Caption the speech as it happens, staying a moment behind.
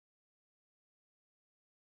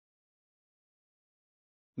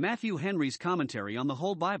Matthew Henry's Commentary on the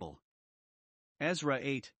Whole Bible. Ezra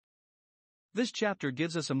 8. This chapter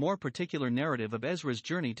gives us a more particular narrative of Ezra's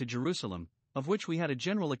journey to Jerusalem, of which we had a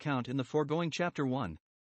general account in the foregoing chapter 1.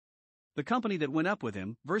 The company that went up with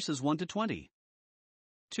him, verses 1 to 20.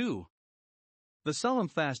 2. The solemn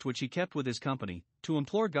fast which he kept with his company, to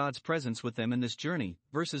implore God's presence with them in this journey,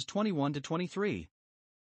 verses 21 to 23.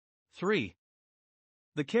 3.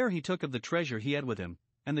 The care he took of the treasure he had with him,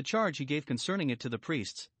 and the charge he gave concerning it to the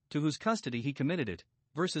priests, to whose custody he committed it,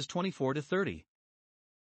 verses 24 to 30.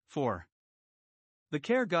 4. The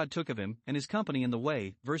care God took of him and his company in the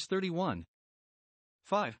way, verse 31.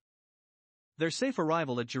 5. Their safe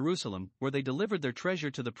arrival at Jerusalem, where they delivered their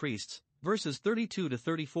treasure to the priests, verses 32 to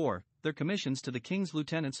 34, their commissions to the king's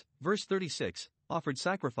lieutenants, verse 36, offered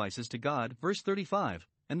sacrifices to God, verse 35,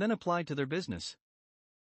 and then applied to their business.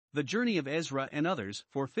 The journey of Ezra and others,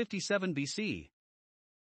 457 BC.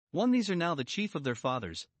 1. These are now the chief of their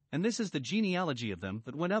fathers, and this is the genealogy of them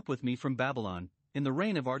that went up with me from Babylon, in the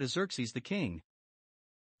reign of Artaxerxes the king.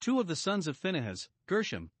 2. Of the sons of Phinehas,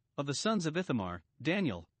 Gershom; of the sons of Ithamar,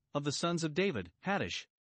 Daniel; of the sons of David, Hattush.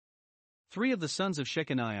 3. Of the sons of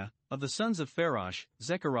Shechaniah; of the sons of Pharosh,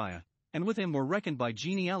 Zechariah, and with him were reckoned by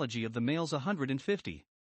genealogy of the males 150.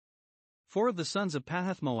 4. Of the sons of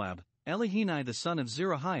Pahath-Moab, Elihenai the son of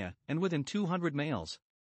Zerahiah, and with him 200 males.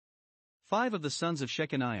 5. Of the sons of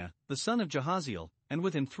Shechaniah, the son of Jahaziel, and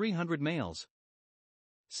with him 300 males.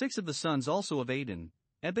 6. Of the sons also of Adin,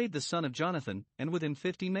 Ebed the son of Jonathan, and with him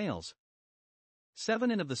 50 males.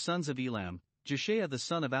 7. And of the sons of Elam, Jeshaiah the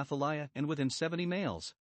son of Athaliah, and with him 70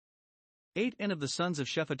 males. 8. And of the sons of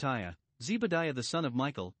Shephatiah, Zebadiah the son of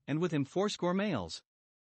Michael, and with him 80 males.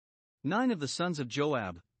 9. Of the sons of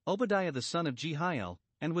Joab, Obadiah the son of Jehiel,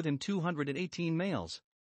 and with him 218 males.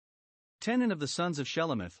 10. And of the sons of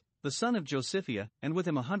Shelemith, the son of Josiphiah, and with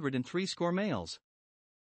him 103 males.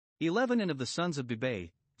 11. And of the sons of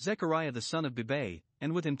Bebai, Zechariah the son of Bebai,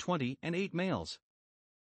 and with him 28 males.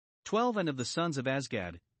 12. And of the sons of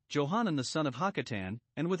Azgad, Johanan the son of Hakatan,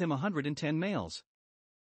 and with him 110 males.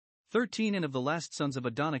 13. And of the last sons of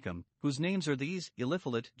Adonikam, whose names are these,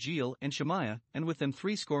 Eliphalet, Jeiel, and Shemaiah, and with them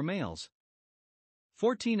 80 males.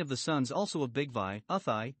 14. Of the sons also of Bigvai,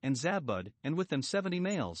 Uthai, and Zabud, and with them 70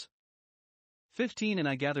 males. 15. And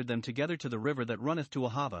I gathered them together to the river that runneth to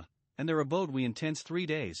Ahava, and there abode we intense 3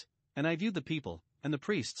 days, and I viewed the people, and the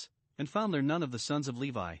priests, and found there none of the sons of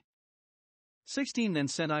Levi. 16. Then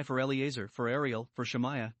sent I for Eleazar, for Ariel, for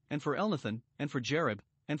Shemaiah, and for Elnathan, and for Jerib,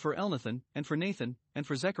 and for Elnathan, and for Nathan, and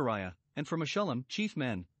for Zechariah, and for Meshullam, chief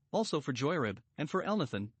men, also for Joarib, and for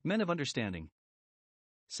Elnathan, men of understanding.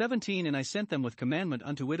 17. And I sent them with commandment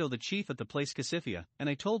unto Iddo the chief at the place Casiphia, and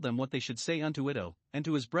I told them what they should say unto Iddo, and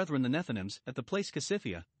to his brethren the Nethinims, at the place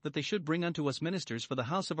Casiphia, that they should bring unto us ministers for the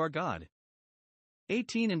house of our God.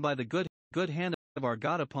 18. And by the good hand of our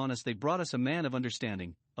God upon us they brought us a man of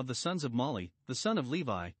understanding, of the sons of Mali, the son of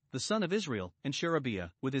Levi, the son of Israel, and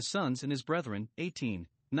Sherebiah, with his sons and his brethren, 18.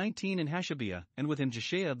 19. And Hashabiah, and with him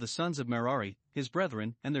Jeshaiah of the sons of Merari, his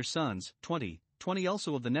brethren, and their sons, 20. 20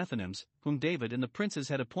 also of the Nethinims, whom David and the princes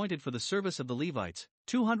had appointed for the service of the Levites,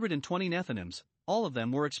 220 Nethinims, all of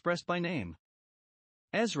them were expressed by name.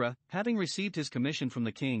 Ezra, having received his commission from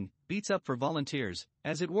the king, beats up for volunteers,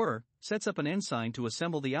 as it were, sets up an ensign to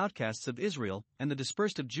assemble the outcasts of Israel and the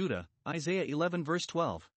dispersed of Judah, Isaiah 11 verse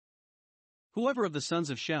 12. Whoever of the sons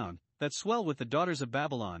of Shaun, that swell with the daughters of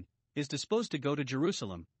Babylon, is disposed to go to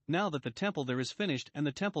Jerusalem, now that the temple there is finished and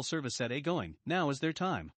the temple service set going, now is their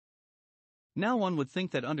time. Now one would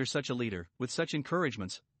think that under such a leader, with such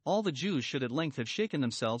encouragements, all the Jews should at length have shaken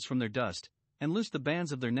themselves from their dust, and loosed the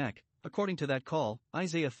bands of their neck, according to that call,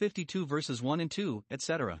 Isaiah 52 verses 1 and 2,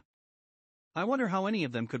 etc. I wonder how any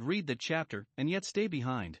of them could read that chapter, and yet stay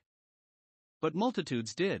behind. But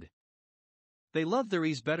multitudes did. They loved their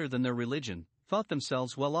ease better than their religion, thought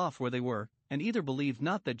themselves well off where they were, and either believed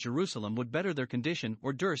not that Jerusalem would better their condition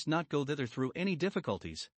or durst not go thither through any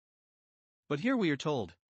difficulties. But here we are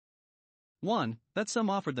told. 1. That some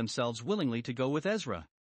offered themselves willingly to go with Ezra.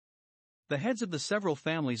 The heads of the several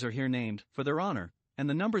families are here named, for their honor, and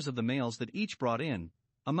the numbers of the males that each brought in,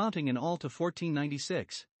 amounting in all to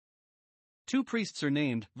 1496. 2 priests are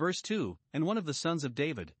named, verse 2, and one of the sons of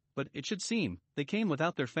David, but, it should seem, they came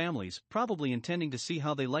without their families, probably intending to see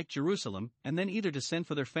how they liked Jerusalem, and then either to send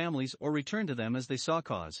for their families or return to them as they saw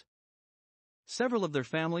cause. Several of their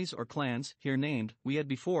families or clans, here named, we had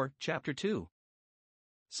before, chapter 2.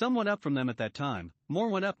 Some went up from them at that time, more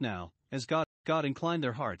went up now, as God inclined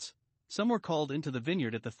their hearts. Some were called into the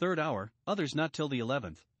vineyard at the 3rd hour, others not till the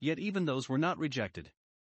 11th, yet even those were not rejected.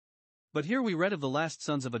 But here we read of the last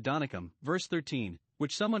sons of Adonikam, verse 13,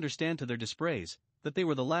 which some understand to their dispraise, that they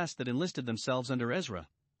were the last that enlisted themselves under Ezra,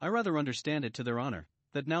 I rather understand it to their honor,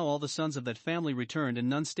 that now all the sons of that family returned and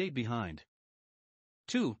none stayed behind.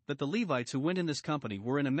 2. That the Levites who went in this company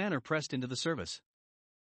were in a manner pressed into the service.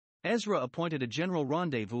 Ezra appointed a general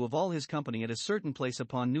rendezvous of all his company at a certain place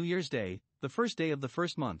upon New Year's Day, the first day of the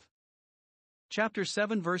first month. Chapter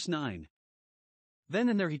 7 verse 9. Then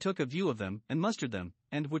and there he took a view of them, and mustered them,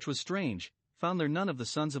 and, which was strange, found there none of the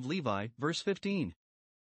sons of Levi, verse 15.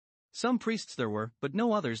 Some priests there were, but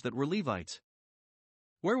no others that were Levites.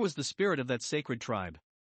 Where was the spirit of that sacred tribe?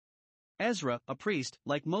 Ezra, a priest,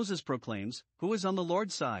 like Moses proclaims, who is on the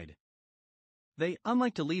Lord's side. They,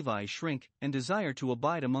 unlike to Levi, shrink, and desire to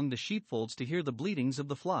abide among the sheepfolds to hear the bleatings of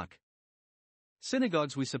the flock.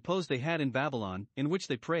 Synagogues we suppose they had in Babylon, in which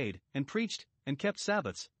they prayed, and preached, and kept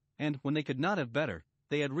Sabbaths, and, when they could not have better,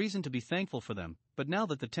 they had reason to be thankful for them, but now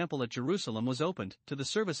that the temple at Jerusalem was opened, to the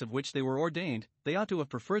service of which they were ordained, they ought to have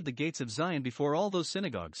preferred the gates of Zion before all those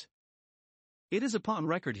synagogues. It is upon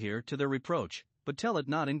record here to their reproach, but tell it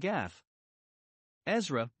not in Gath.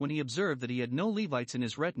 Ezra, when he observed that he had no Levites in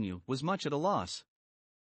his retinue, was much at a loss.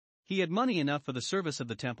 He had money enough for the service of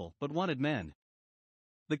the temple, but wanted men.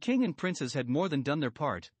 The king and princes had more than done their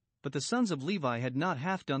part, but the sons of Levi had not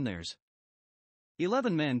half done theirs.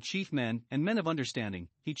 11 men, chief men, and men of understanding,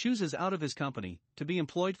 he chooses out of his company, to be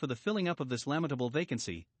employed for the filling up of this lamentable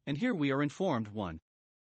vacancy, and here we are informed 1.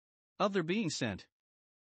 Of their being sent.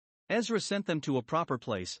 Ezra sent them to a proper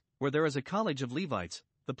place, where there is a college of Levites,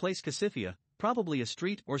 the place Casiphia, probably a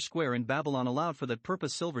street or square in Babylon allowed for that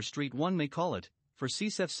purpose. Silver Street one may call it, for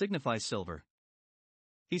Seseph signifies silver.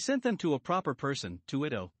 He sent them to a proper person, to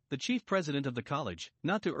Iddo, the chief president of the college,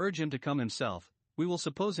 not to urge him to come himself, we will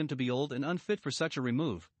suppose him to be old and unfit for such a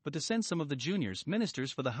remove, but to send some of the juniors,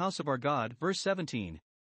 ministers for the house of our God, verse 17.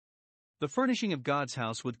 The furnishing of God's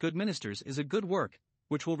house with good ministers is a good work,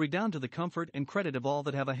 which will redound to the comfort and credit of all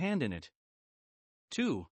that have a hand in it.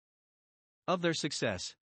 2. Of their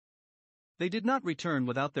success. They did not return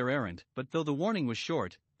without their errand, but though the warning was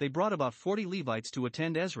short, they brought about 40 Levites to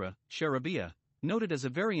attend Ezra, Sherebiah, noted as a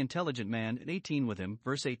very intelligent man, and 18 with him,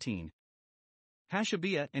 verse 18.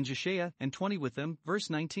 Hashabiah and Jeshaiah, and 20 with them, verse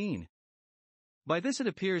 19. By this it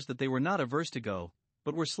appears that they were not averse to go,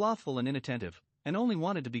 but were slothful and inattentive, and only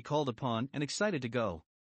wanted to be called upon and excited to go.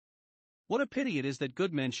 What a pity it is that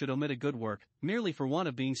good men should omit a good work, merely for want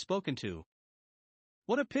of being spoken to.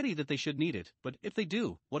 What a pity that they should need it, but, if they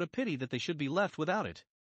do, what a pity that they should be left without it.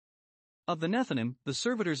 Of the Nethinim, the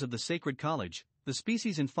servitors of the sacred college, the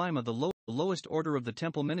species infima, the lowest order of the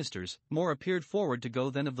temple ministers, more appeared forward to go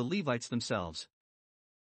than of the Levites themselves.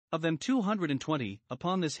 Of them 220,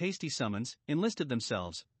 upon this hasty summons, enlisted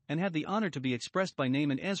themselves, and had the honor to be expressed by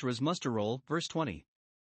name in Ezra's muster roll, verse 20.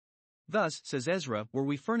 Thus, says Ezra, were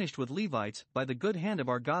we furnished with Levites, by the good hand of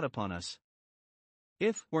our God upon us.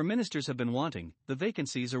 If, where ministers have been wanting, the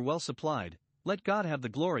vacancies are well supplied, let God have the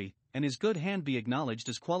glory, and his good hand be acknowledged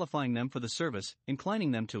as qualifying them for the service,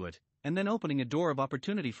 inclining them to it, and then opening a door of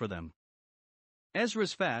opportunity for them.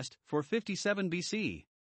 Ezra's fast, 457 BC.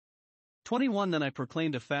 21 Then I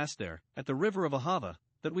proclaimed a fast there, at the river of Ahava,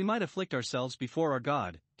 that we might afflict ourselves before our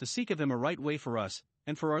God, to seek of him a right way for us,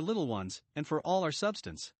 and for our little ones, and for all our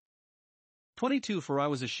substance. 22 For I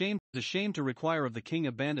was ashamed to require of the king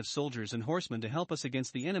a band of soldiers and horsemen to help us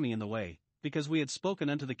against the enemy in the way, because we had spoken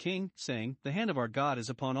unto the king, saying, The hand of our God is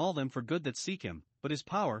upon all them for good that seek him, but his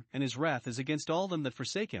power and his wrath is against all them that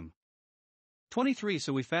forsake him. 23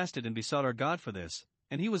 So we fasted and besought our God for this,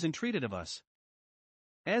 and he was entreated of us.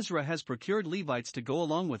 Ezra has procured Levites to go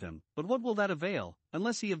along with him, but what will that avail,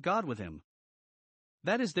 unless he have God with him?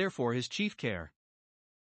 That is therefore his chief care.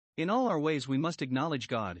 In all our ways we must acknowledge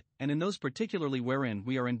God, and in those particularly wherein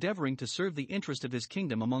we are endeavoring to serve the interest of his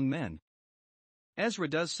kingdom among men. Ezra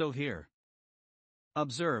does so here.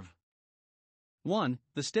 Observe. 1.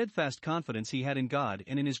 The steadfast confidence he had in God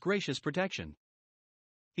and in his gracious protection.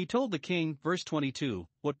 He told the king, verse 22,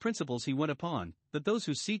 what principles he went upon, that those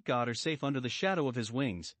who seek God are safe under the shadow of his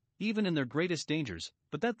wings, even in their greatest dangers,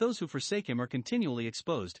 but that those who forsake him are continually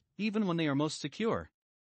exposed, even when they are most secure.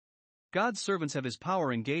 God's servants have his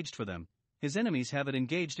power engaged for them, his enemies have it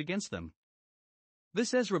engaged against them.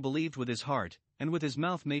 This Ezra believed with his heart, and with his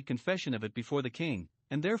mouth made confession of it before the king,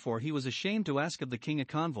 and therefore he was ashamed to ask of the king a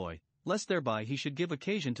convoy, lest thereby he should give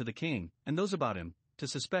occasion to the king, and those about him, to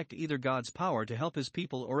suspect either God's power to help his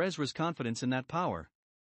people or Ezra's confidence in that power.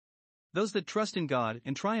 Those that trust in God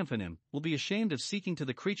and triumph in him will be ashamed of seeking to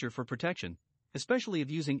the creature for protection, especially of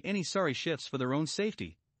using any sorry shifts for their own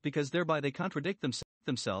safety, because thereby they contradict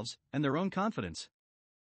themselves and their own confidence.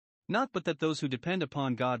 Not but that those who depend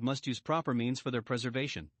upon God must use proper means for their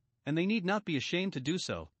preservation, and they need not be ashamed to do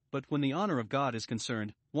so, but when the honor of God is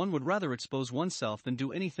concerned, one would rather expose oneself than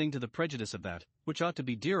do anything to the prejudice of that, which ought to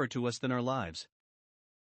be dearer to us than our lives.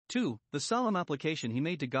 2. The solemn application he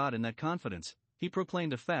made to God in that confidence, he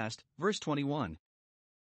proclaimed a fast, verse 21.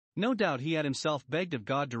 No doubt he had himself begged of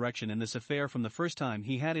God direction in this affair from the first time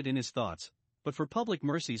he had it in his thoughts, but for public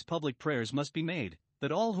mercies public prayers must be made,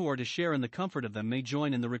 that all who are to share in the comfort of them may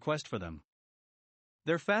join in the request for them.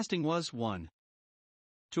 Their fasting was 1.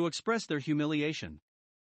 To express their humiliation.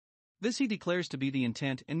 This he declares to be the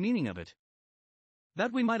intent and meaning of it.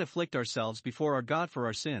 That we might afflict ourselves before our God for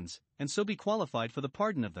our sins, and so be qualified for the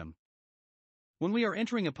pardon of them. When we are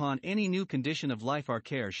entering upon any new condition of life, our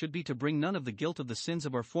care should be to bring none of the guilt of the sins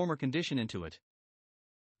of our former condition into it.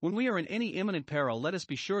 When we are in any imminent peril, let us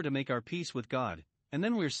be sure to make our peace with God, and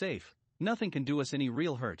then we're safe, nothing can do us any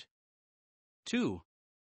real hurt. 2.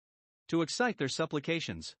 To excite their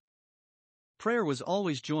supplications. Prayer was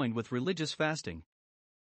always joined with religious fasting.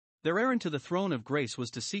 Their errand to the throne of grace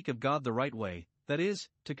was to seek of God the right way, that is,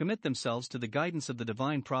 to commit themselves to the guidance of the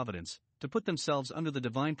divine providence, to put themselves under the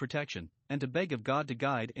divine protection, and to beg of God to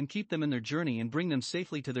guide and keep them in their journey and bring them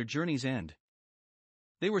safely to their journey's end.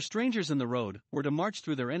 They were strangers in the road, were to march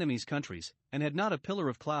through their enemies' countries, and had not a pillar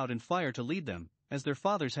of cloud and fire to lead them, as their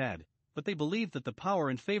fathers had, but they believed that the power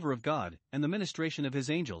and favor of God, and the ministration of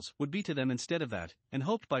his angels, would be to them instead of that, and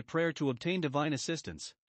hoped by prayer to obtain divine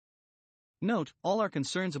assistance. Note, all our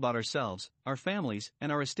concerns about ourselves, our families,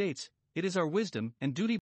 and our estates, it is our wisdom and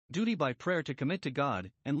duty by prayer to commit to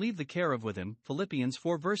God, and leave the care of with him, Philippians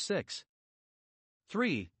 4 verse 6.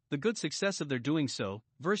 3. The good success of their doing so,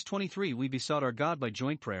 verse 23. We besought our God by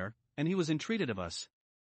joint prayer, and he was entreated of us.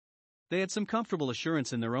 They had some comfortable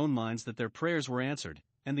assurance in their own minds that their prayers were answered,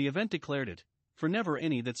 and the event declared it, for never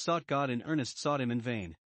any that sought God in earnest sought him in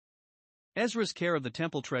vain. Ezra's care of the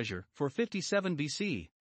temple treasure, 457 BC.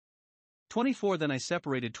 24. Then I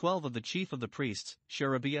separated 12 of the chief of the priests,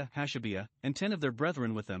 Sherebiah, Hashabiah, and 10 of their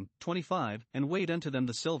brethren with them, 25, and weighed unto them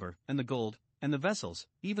the silver, and the gold, and the vessels,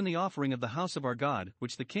 even the offering of the house of our God,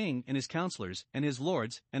 which the king, and his counselors, and his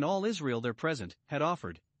lords, and all Israel there present, had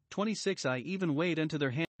offered. 26. I even weighed unto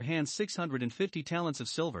their hands 650 talents of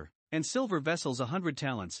silver, and silver vessels 100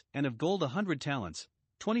 talents, and of gold 100 talents.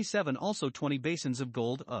 27. Also 20 basins of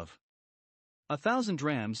gold of 1,000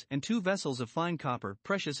 drams, and 2 vessels of fine copper,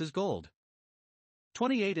 precious as gold.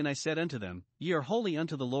 28. And I said unto them, Ye are holy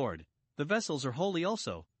unto the Lord, the vessels are holy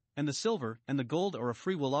also, and the silver and the gold are a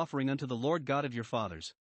freewill offering unto the Lord God of your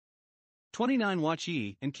fathers. 29. Watch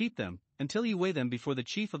ye, and keep them, until ye weigh them before the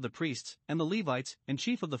chief of the priests, and the Levites, and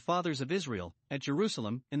chief of the fathers of Israel, at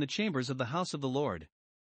Jerusalem, in the chambers of the house of the Lord.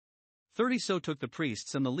 30. So took the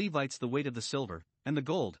priests and the Levites the weight of the silver, and the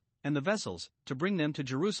gold, and the vessels, to bring them to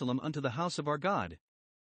Jerusalem unto the house of our God.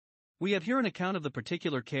 We have here an account of the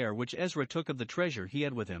particular care which Ezra took of the treasure he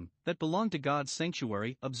had with him, that belonged to God's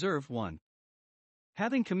sanctuary. Observe 1.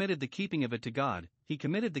 Having committed the keeping of it to God, he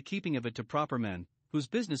committed the keeping of it to proper men, whose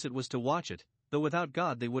business it was to watch it, though without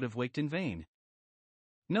God they would have waked in vain.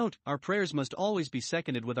 Note, our prayers must always be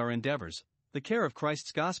seconded with our endeavors. The care of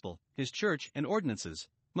Christ's gospel, his church, and ordinances,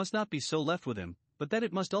 must not be so left with him, but that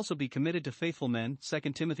it must also be committed to faithful men. 2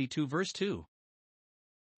 Timothy 2 verse 2.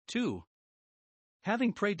 2.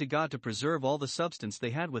 Having prayed to God to preserve all the substance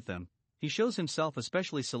they had with them, he shows himself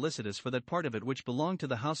especially solicitous for that part of it which belonged to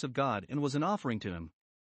the house of God and was an offering to him.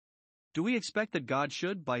 Do we expect that God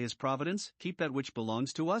should, by his providence, keep that which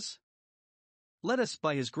belongs to us? Let us,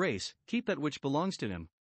 by his grace, keep that which belongs to him.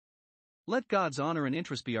 Let God's honor and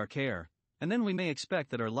interest be our care, and then we may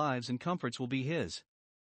expect that our lives and comforts will be his.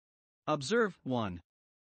 Observe 1.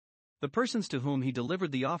 The persons to whom he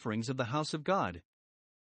delivered the offerings of the house of God.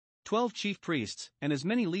 12 chief priests, and as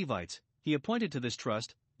many Levites, he appointed to this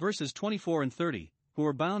trust, verses 24 and 30, who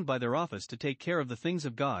were bound by their office to take care of the things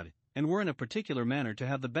of God, and were in a particular manner to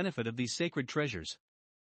have the benefit of these sacred treasures.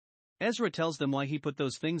 Ezra tells them why he put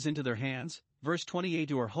those things into their hands, verse 28.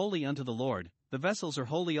 Who are holy unto the Lord, the vessels are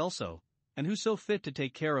holy also, and who so fit to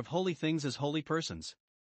take care of holy things as holy persons.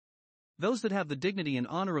 Those that have the dignity and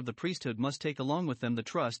honor of the priesthood must take along with them the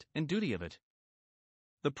trust and duty of it.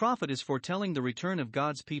 The prophet is foretelling the return of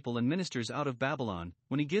God's people and ministers out of Babylon,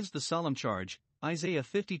 when he gives the solemn charge, Isaiah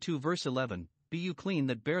 52 verse 11, Be you clean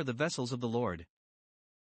that bear the vessels of the Lord.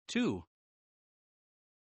 2.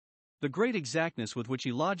 The great exactness with which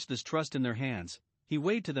he lodged this trust in their hands, he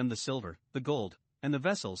weighed to them the silver, the gold, and the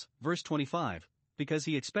vessels, verse 25, because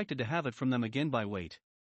he expected to have it from them again by weight.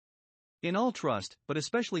 In all trust, but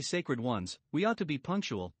especially sacred ones, we ought to be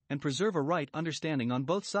punctual, and preserve a right understanding on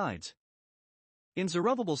both sides. In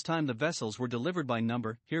Zerubbabel's time the vessels were delivered by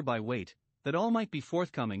number, here by weight, that all might be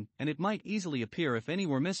forthcoming, and it might easily appear if any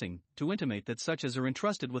were missing, to intimate that such as are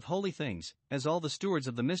entrusted with holy things, as all the stewards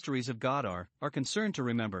of the mysteries of God are concerned to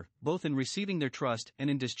remember, both in receiving their trust and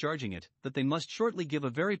in discharging it, that they must shortly give a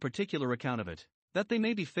very particular account of it, that they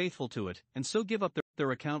may be faithful to it, and so give up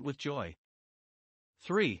their account with joy.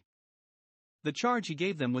 3. The charge he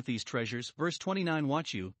gave them with these treasures, verse 29,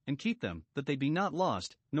 watch you, and keep them, that they be not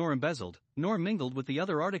lost, nor embezzled, nor mingled with the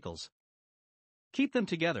other articles. Keep them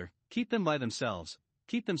together, keep them by themselves,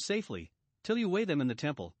 keep them safely, till you weigh them in the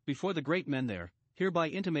temple, before the great men there, hereby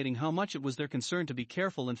intimating how much it was their concern to be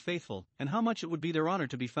careful and faithful, and how much it would be their honor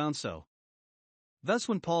to be found so. Thus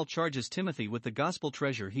when Paul charges Timothy with the gospel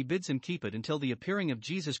treasure, he bids him keep it until the appearing of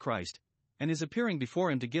Jesus Christ, and his appearing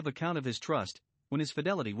before him to give account of his trust, when his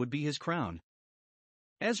fidelity would be his crown.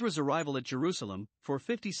 Ezra's arrival at Jerusalem,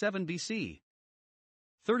 457 BC.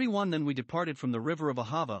 31 Then we departed from the river of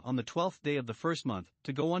Ahava on the 12th day of the first month,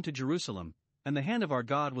 to go unto Jerusalem, and the hand of our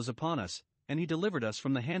God was upon us, and he delivered us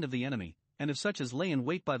from the hand of the enemy, and of such as lay in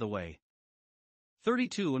wait by the way.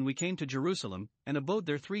 32 And we came to Jerusalem, and abode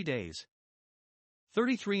there 3 days.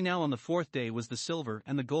 33 Now on the 4th day was the silver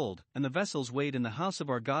and the gold, and the vessels weighed in the house of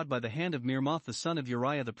our God by the hand of Meremoth the son of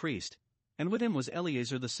Uriah the priest, and with him was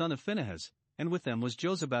Eleazar the son of Phinehas, and with them was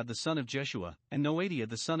Jozabad the son of Jeshua, and Noadiah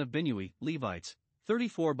the son of Binnui, Levites,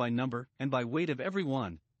 34 by number, and by weight of every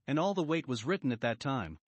one, and all the weight was written at that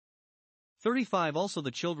time. 35 Also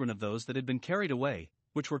the children of those that had been carried away,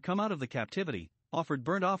 which were come out of the captivity, offered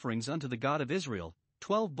burnt offerings unto the God of Israel,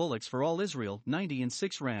 12 bullocks for all Israel, 90 and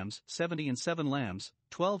 6 rams, 70 and 7 lambs,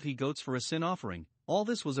 12 he-goats for a sin offering. All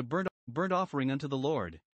this was a burnt offering unto the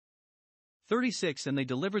Lord. 36 And they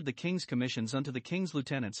delivered the king's commissions unto the king's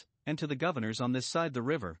lieutenants, and to the governors on this side the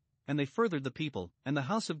river, and they furthered the people, and the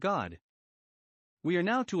house of God. We are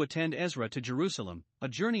now to attend Ezra to Jerusalem, a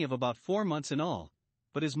journey of about 4 months in all,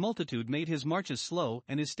 but his multitude made his marches slow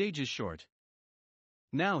and his stages short.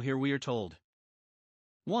 Now here we are told.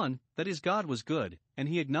 1. That his God was good, and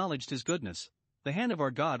he acknowledged his goodness. The hand of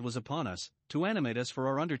our God was upon us, to animate us for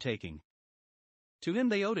our undertaking. To him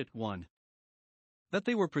they owed it. 1. That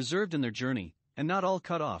they were preserved in their journey, and not all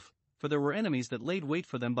cut off, for there were enemies that laid wait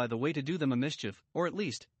for them by the way to do them a mischief, or at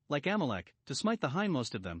least, like Amalek, to smite the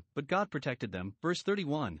hindmost of them, but God protected them. Verse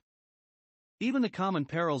 31. Even the common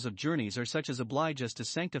perils of journeys are such as oblige us to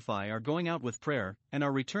sanctify our going out with prayer, and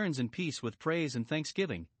our returns in peace with praise and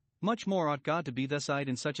thanksgiving. Much more ought God to be thus eyed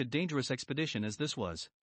in such a dangerous expedition as this was.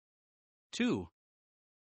 2.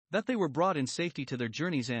 That they were brought in safety to their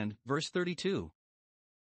journey's end. Verse 32.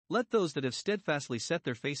 Let those that have steadfastly set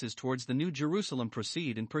their faces towards the new Jerusalem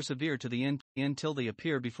proceed and persevere to the end till they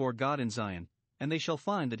appear before God in Zion, and they shall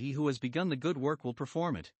find that he who has begun the good work will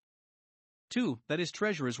perform it. 2. That his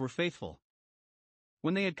treasurers were faithful.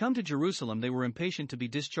 When they had come to Jerusalem, they were impatient to be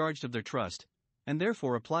discharged of their trust, and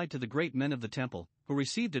therefore applied to the great men of the temple, who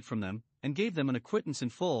received it from them, and gave them an acquittance in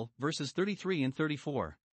full. Verses 33 and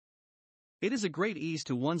 34. It is a great ease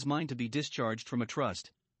to one's mind to be discharged from a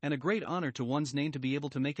trust, and a great honor to one's name to be able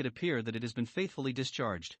to make it appear that it has been faithfully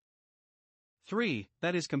discharged. 3.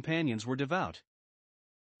 That his companions were devout.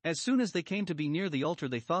 As soon as they came to be near the altar,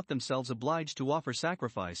 they thought themselves obliged to offer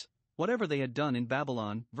sacrifice, whatever they had done in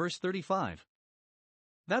Babylon. Verse 35.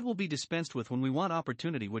 That will be dispensed with when we want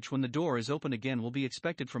opportunity, which when the door is open again will be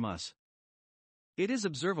expected from us. It is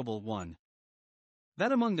observable. 1.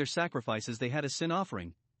 That among their sacrifices they had a sin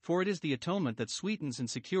offering, for it is the atonement that sweetens and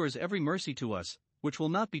secures every mercy to us, which will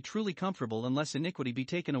not be truly comfortable unless iniquity be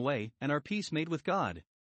taken away, and our peace made with God.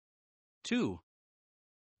 2.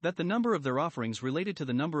 That the number of their offerings related to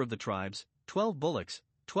the number of the tribes, 12 bullocks,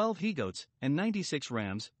 12 he-goats, and 96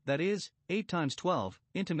 rams, that is, 8 times 12,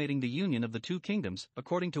 intimating the union of the 2 kingdoms,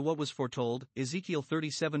 according to what was foretold, Ezekiel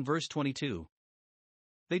 37 verse 22.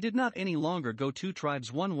 They did not any longer go 2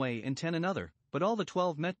 tribes one way and 10 another, but all the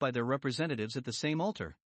 12 met by their representatives at the same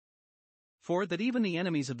altar. For that even the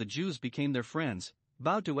enemies of the Jews became their friends,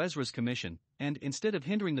 bowed to Ezra's commission, and, instead of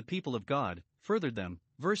hindering the people of God, furthered them.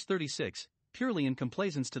 Verse 36. Purely in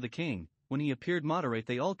complaisance to the king, when he appeared moderate,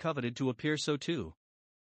 they all coveted to appear so too.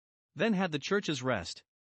 Then had the churches rest.